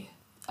 really. Yeah.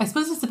 I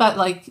suppose it's about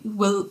like,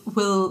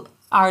 will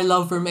our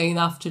love remain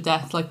after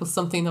death? Like, will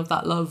something of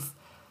that love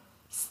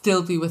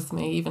still be with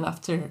me even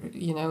after,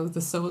 you know,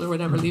 the soul or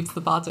whatever leaves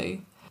the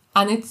body?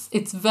 And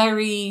it's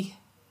very,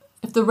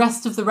 if the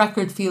rest of the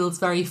record feels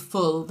very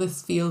full,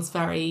 this feels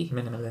very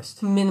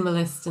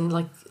minimalist and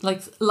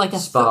like a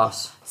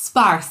sparse.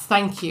 Sparse,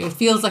 thank you. It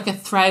feels like a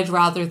thread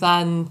rather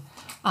than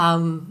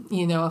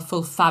a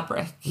full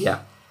fabric.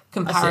 Yeah.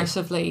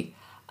 Comparatively.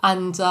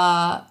 And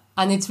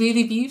it's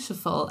really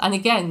beautiful. And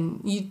again,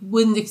 you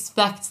wouldn't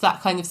expect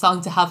that kind of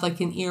song to have like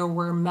an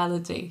earworm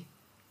melody.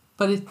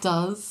 But it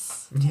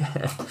does.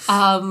 Yeah.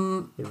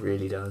 It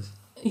really does.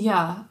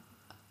 Yeah.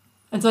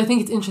 And so I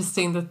think it's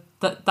interesting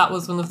that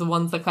was one of the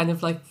ones that kind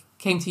of like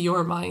came to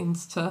your mind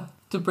to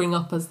bring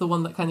up as the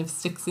one that kind of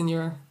sticks in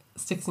your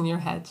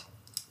head.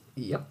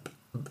 Yep.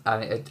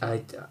 I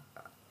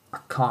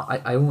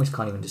almost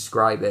can't even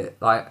describe it.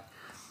 Like,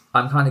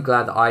 I'm kind of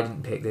glad that I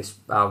didn't pick this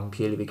album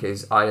purely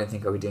because I don't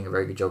think I was doing a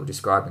very good job of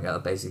describing it.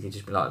 I'd basically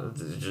just be like,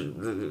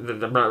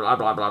 blah, blah,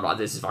 blah, blah, blah,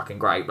 this is fucking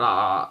great,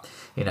 blah,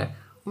 you know.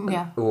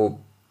 Yeah. Or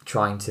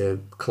trying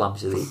to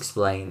clumsily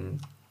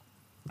explain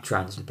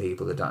trans to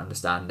people that don't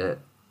understand it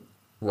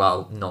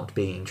while not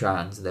being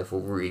trans and therefore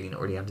really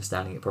not really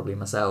understanding it probably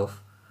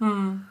myself.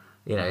 You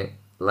know,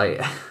 like,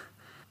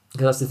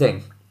 because that's the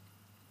thing.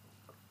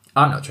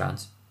 I'm not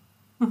trans.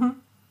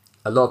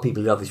 A lot of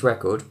people who love this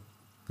record,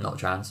 not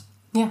trans.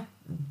 Yeah.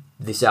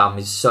 This album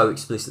is so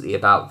explicitly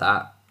about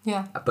that.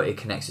 Yeah. But it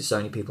connects to so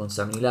many people on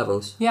so many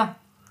levels. Yeah.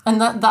 And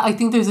that I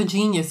think there's a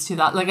genius to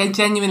that. Like, I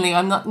genuinely,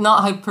 I'm not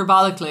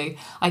hyperbolically,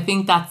 I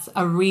think that's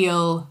a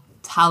real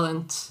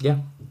talent. Yeah.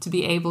 To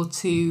be able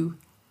to,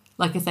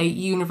 like I say,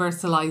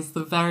 universalize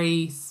the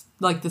very,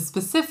 like, the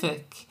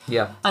specific.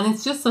 Yeah. And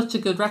it's just such a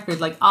good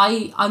record. Like,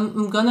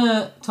 I'm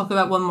gonna talk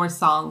about one more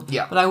song.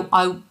 Yeah. But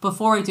I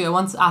before I do, I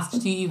want to ask,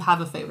 do you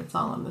have a favourite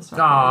song on this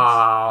record?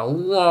 Ah,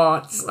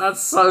 what?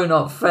 That's so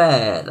not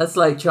fair. That's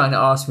like trying to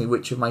ask me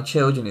which of my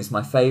children is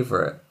my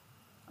favourite.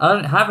 I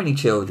don't have any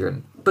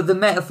children, but the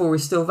metaphor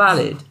is still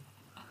valid.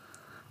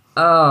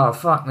 Oh,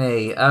 fuck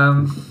me.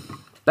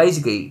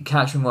 Basically,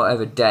 catch me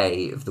whatever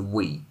day of the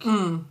week,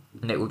 and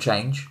it will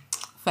change.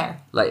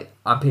 Fair. Like,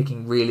 I'm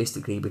picking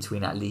realistically I'm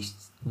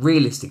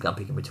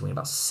picking between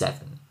about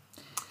 7.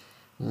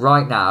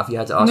 Right now, if you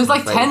had to ask me... There's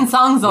like 10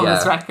 songs on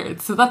this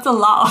record, so that's a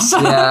lot.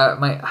 Yeah,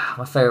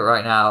 my favourite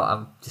right now,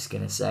 I'm just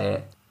going to say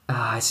it.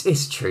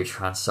 It's True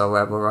Trans Soul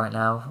Rebel right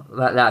now.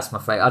 That's my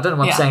favourite. I don't know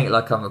why I'm saying it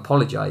like I'm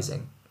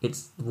apologising.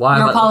 It's why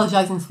you're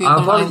apologising to the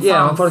other 9 songs.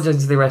 Yeah, I'm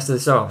apologising to the rest of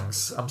the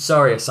songs. I'm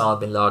sorry Osama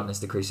bin Laden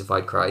is the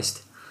crucified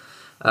Christ.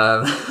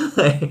 That's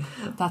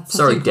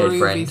such a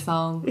groovy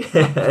song.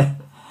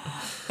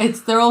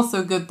 They're all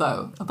so good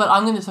though. But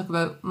I'm going to talk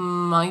about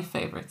my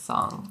favourite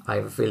song. I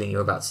have a feeling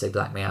you're about to say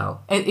Black Me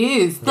Out. It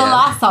is the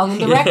last song in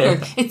the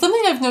record. It's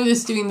something I've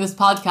noticed doing this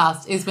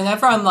podcast is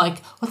whenever I'm like,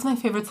 what's my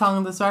favourite song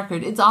on this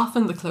record? It's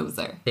often the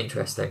closer.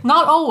 Interesting.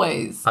 Not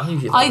always. I'm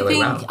usually the other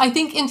way around. I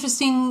think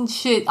interesting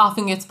shit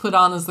often gets put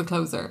on as the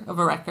closer of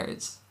a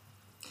record.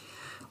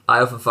 I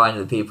often find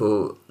that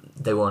people,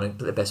 they want to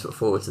put their best foot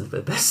forward to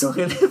the best song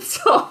in the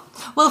top.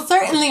 Well,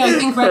 certainly I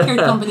think record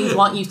companies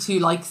want you to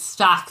like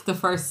stack the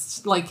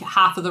first like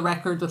half of the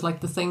record with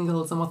like the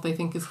singles and what they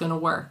think is going to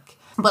work.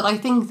 But I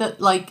think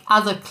that like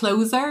as a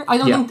closer, I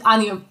don't think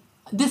any of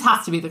this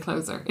has to be the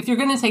closer. If you're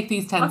going to take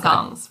these 10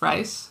 songs,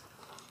 right?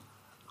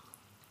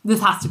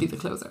 This has to be the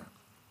closer.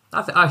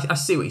 I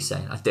see what you're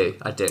saying.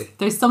 I do.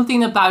 There's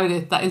something about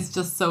it that is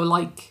just so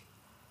like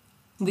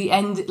the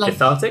end, like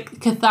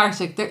cathartic.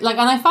 And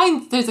I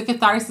find there's a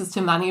catharsis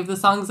to many of the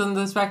songs on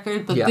this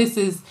record, but this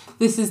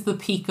is the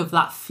peak of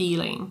that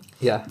feeling.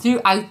 Yeah.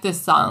 Throughout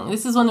this song,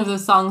 this is one of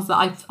those songs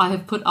that I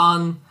have put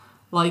on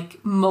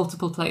like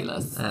multiple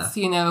playlists,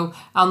 you know,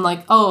 and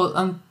like,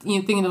 I'm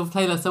thinking of a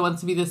playlist, I want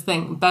to be this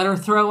thing, better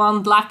throw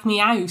on Black Me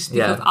Out,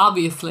 because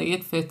obviously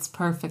it fits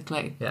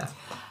perfectly. Yeah.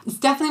 It's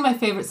definitely my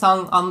favourite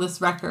song on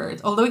this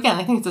record, although again,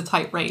 I think it's a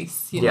tight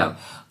race, you know,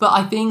 but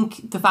I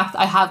think the fact that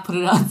I have put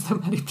it on so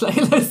many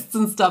playlists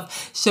and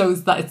stuff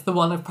shows that it's the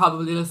one I've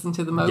probably listened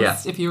to the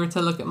most, if you were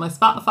to look at my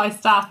Spotify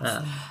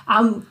stats.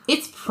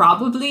 It's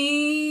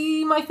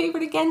probably my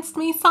favourite Against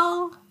Me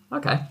song.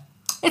 Okay.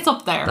 It's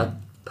up there. That's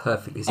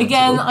perfectly sensible.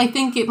 Again, I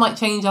think it might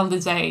change on the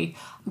day,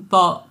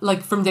 but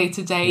like from day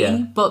to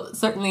day, but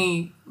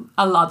certainly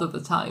a lot of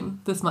the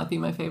time, this might be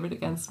my favourite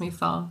Against Me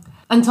song.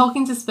 And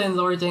talking to Spin,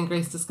 Laura Jane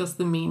Grace discussed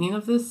the meaning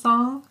of this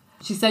song.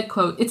 She said,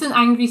 quote, "It's an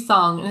angry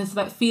song and it's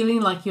about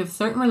feeling like you have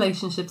certain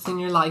relationships in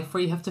your life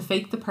where you have to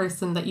fake the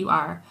person that you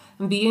are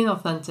and be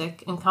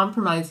inauthentic and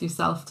compromise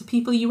yourself to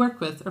people you work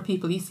with or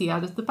people you see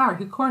out at the bar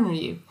who corner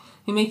you,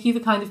 who make you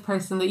the kind of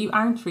person that you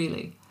aren't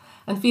really.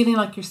 And feeling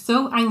like you're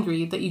so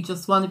angry that you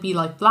just want to be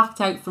like blacked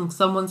out from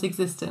someone's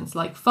existence.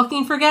 Like,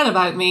 fucking forget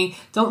about me.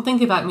 Don't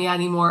think about me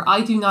anymore.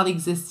 I do not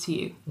exist to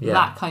you." Yeah.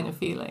 That kind of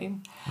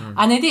feeling.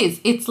 And it is.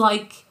 It's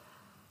like,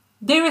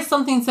 there is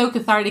something so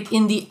cathartic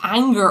in the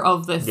anger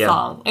of this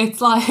song.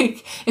 It's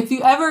like, if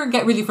you ever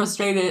get really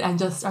frustrated and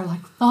just are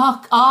like,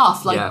 fuck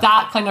off. Like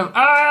that kind of,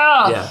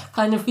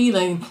 kind of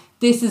feeling.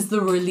 This is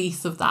the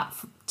release of that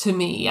to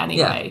me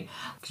anyway.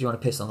 Because you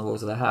want to piss on the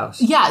walls of the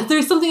house. Yeah,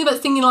 there's something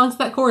about singing along to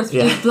that chorus.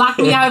 Because Black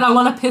Me Out, I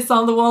want to piss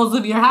on the walls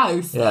of your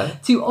house. Yeah.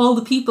 To all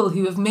the people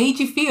who have made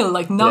you feel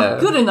like not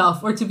good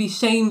enough or to be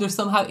shamed or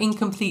somehow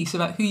incomplete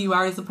about who you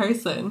are as a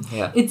person.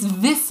 Yeah. It's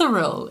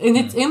visceral in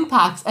its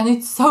impact and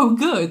it's so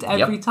good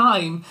every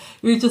time.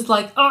 You're just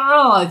like,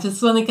 I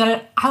just want to get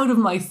it out of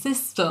my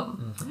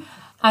system. Mm-hmm.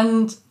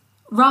 And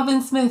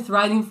Robin Smith,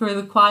 writing for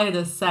The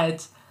Quietest,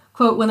 said,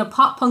 quote, "When a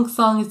pop-punk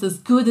song is as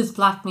good as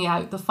Black Me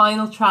Out, the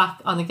final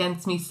track on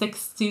Against Me's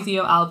 6th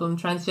studio album,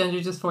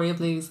 Transgender Dysphoria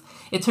Blues,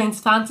 it turns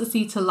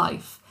fantasy to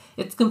life.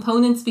 Its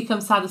components become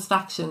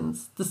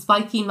satisfactions. The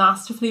spiky,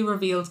 masterfully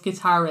revealed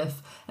guitar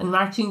riff and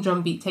marching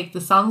drum beat take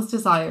the song's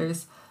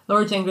desires,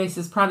 Laura Jane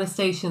Grace's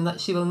protestation that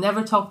she will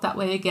never talk that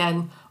way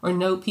again or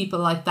know people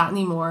like that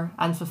anymore,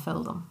 and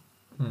fulfill them."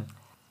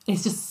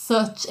 It's just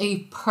such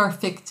a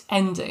perfect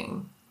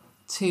ending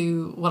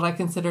to what I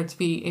consider to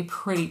be a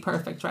pretty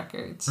perfect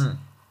record.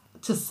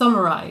 To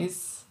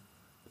summarise,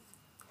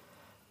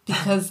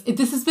 because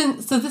this has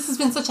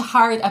been such a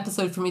hard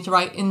episode for me to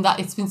write, in that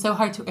it's been so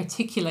hard to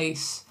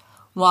articulate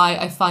why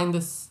I find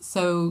this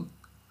so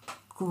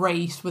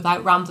great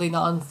without rambling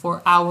on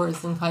for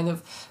hours and kind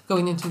of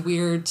going into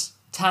weird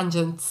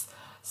tangents.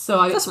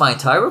 So that's my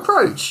entire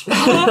approach.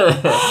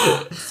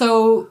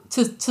 So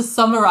to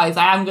summarise,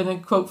 I am going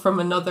to quote from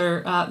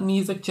another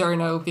music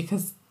journal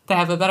because they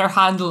have a better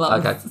handle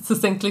on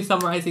succinctly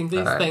summarising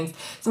these things.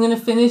 So I'm going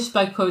to finish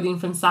by quoting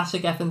from Sasha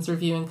Geffen's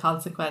review in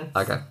Consequence.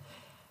 Okay.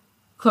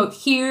 Quote,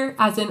 "Here,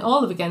 as in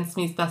all of Against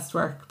Me's best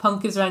work,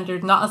 punk is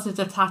rendered not as a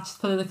detached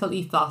political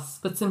ethos,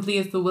 but simply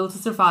as the will to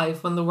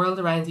survive when the world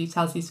around you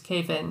tells you to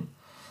cave in.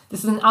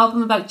 This is an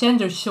album about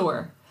gender,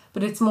 sure,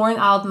 but it's more an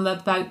album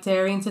about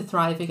daring to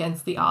thrive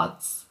against the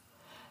odds.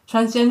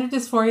 Transgender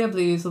Dysphoria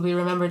Blues will be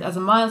remembered as a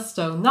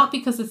milestone, not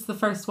because it's the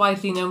first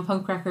widely known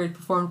punk record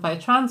performed by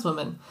a trans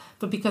woman,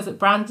 but because it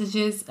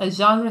brandishes a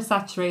genre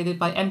saturated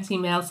by empty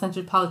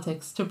male-centered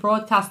politics to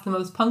broadcast the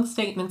most punk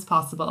statements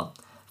possible.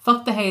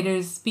 Fuck the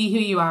haters, be who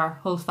you are,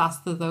 hold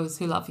fast to those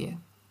who love you."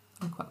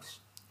 Unquote.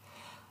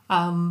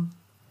 And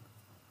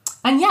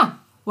yeah,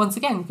 once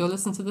again, go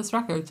listen to this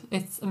record.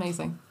 It's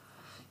amazing.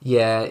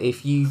 Yeah,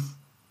 if you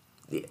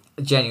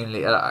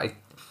genuinely, at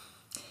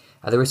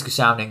the risk of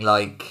sounding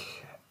like,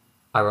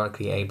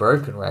 ironically, a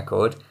broken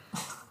record,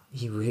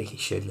 you really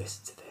should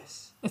listen to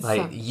this. It's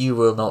like, you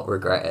will not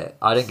regret it.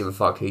 I don't give a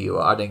fuck who you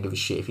are. I don't give a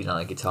shit if you don't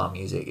like guitar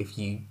music. If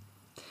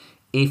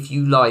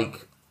you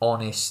like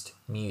honest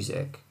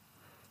music,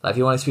 like if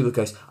you're one of those people who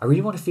goes, I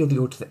really want to feel the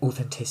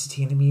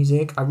authenticity in the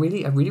music. I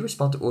really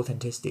respond to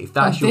authenticity. If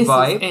that's your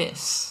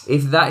vibe,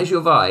 if that is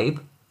your vibe,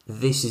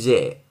 this is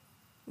it.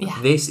 Yeah.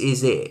 This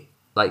is it.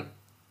 Like,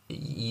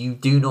 you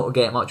do not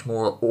get much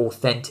more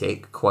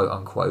authentic, quote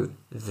unquote,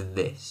 than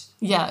this.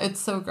 Yeah,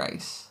 it's so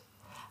great.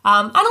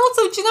 And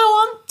also, do you know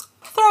what?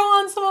 Throw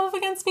on some of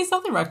Against Me's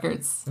other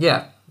records.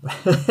 Yeah.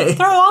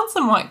 Throw on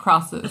some White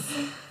Crosses.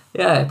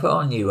 Yeah, put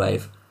on New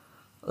Wave.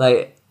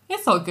 Like,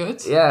 it's all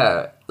good.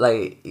 Yeah,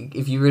 like,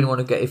 if you really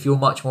want to if you're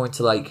much more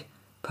into like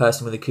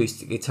person with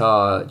acoustic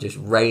guitar just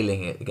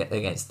railing it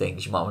against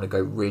things, you might want to go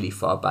really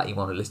far back. You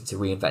want to listen to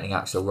Reinventing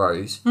Axl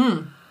Rose.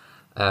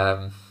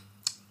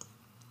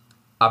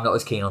 I'm not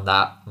as keen on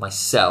that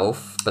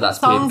myself, but that's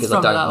purely because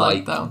I don't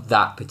like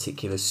that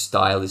particular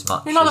style as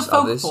much. You're not as a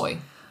folk others. Boy.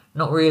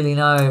 Not really,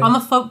 no. I'm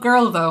a folk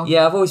girl, though.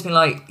 Yeah, I've always been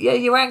like, yeah,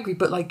 you're angry,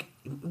 but like,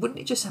 wouldn't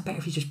it just sound better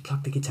if you just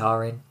plugged the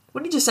guitar in?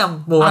 Wouldn't it just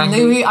sound more And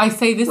angry? Louis, I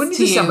say this Wouldn't it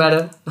to just you. sound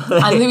better?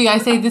 And Louis, I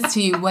say this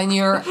to you: when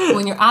you're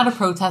at a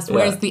protest,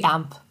 where's the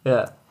amp?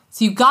 Yeah.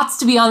 So you got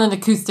to be on an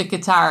acoustic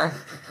guitar.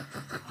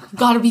 You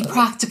got to be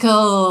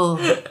practical.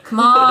 Come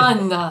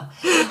on.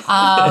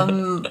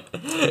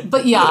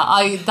 But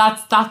yeah,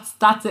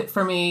 that's it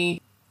for me.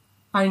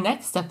 Our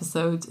next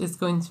episode is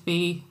going to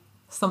be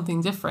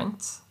something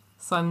different.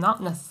 So I'm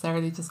not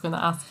necessarily just going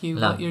to ask you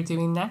what you're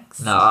doing next.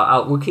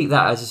 No, we'll keep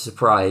that as a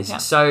surprise. Yeah.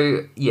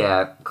 So,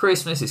 yeah,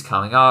 Christmas is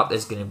coming up.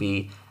 There's going to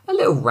be a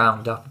little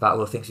roundup about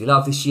all the things we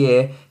love this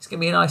year. It's going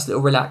to be a nice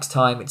little relaxed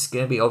time. It's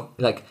going to be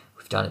like,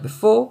 we've done it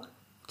before.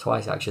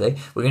 Twice, actually.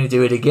 We're going to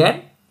do it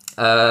again.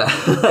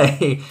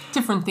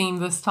 Different theme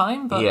this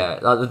time, but... Yeah,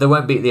 there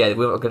won't be... Yeah,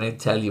 we're not going to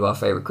tell you our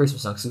favourite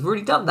Christmas songs, because we've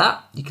already done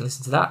that. You can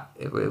listen to that.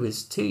 It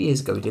was 2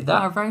 years ago we did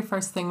that. Our very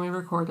first thing we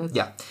recorded.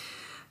 Yeah.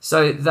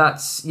 So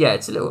that's... Yeah,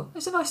 it's a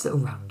nice little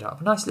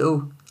roundup. A nice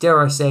little, dare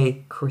I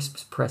say,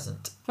 Christmas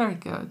present. Very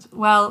good.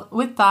 Well,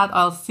 with that,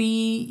 I'll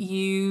see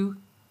you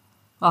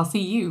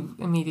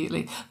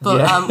immediately.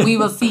 But we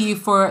will see you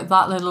for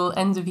that little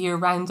end-of-year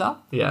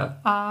roundup.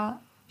 Yeah.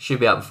 Should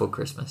be out before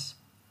Christmas.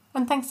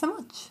 And thanks so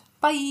much.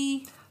 Bye.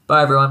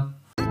 Bye, everyone.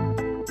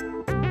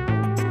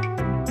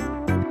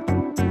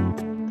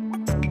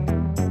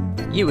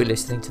 You were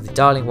listening to the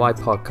Darling Why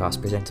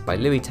podcast presented by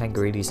Louis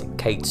Tangarides and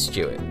Kate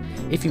Stewart.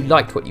 If you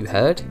liked what you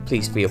heard,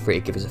 please feel free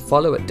to give us a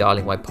follow at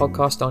Darling Why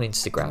podcast on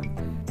Instagram.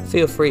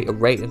 Feel free to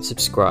rate and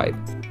subscribe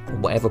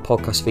on whatever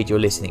podcast feed you're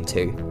listening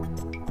to.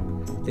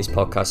 This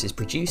podcast is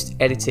produced,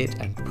 edited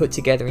and put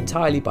together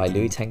entirely by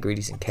Louis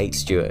Tangarides and Kate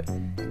Stewart.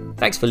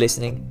 Thanks for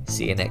listening.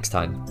 See you next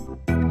time.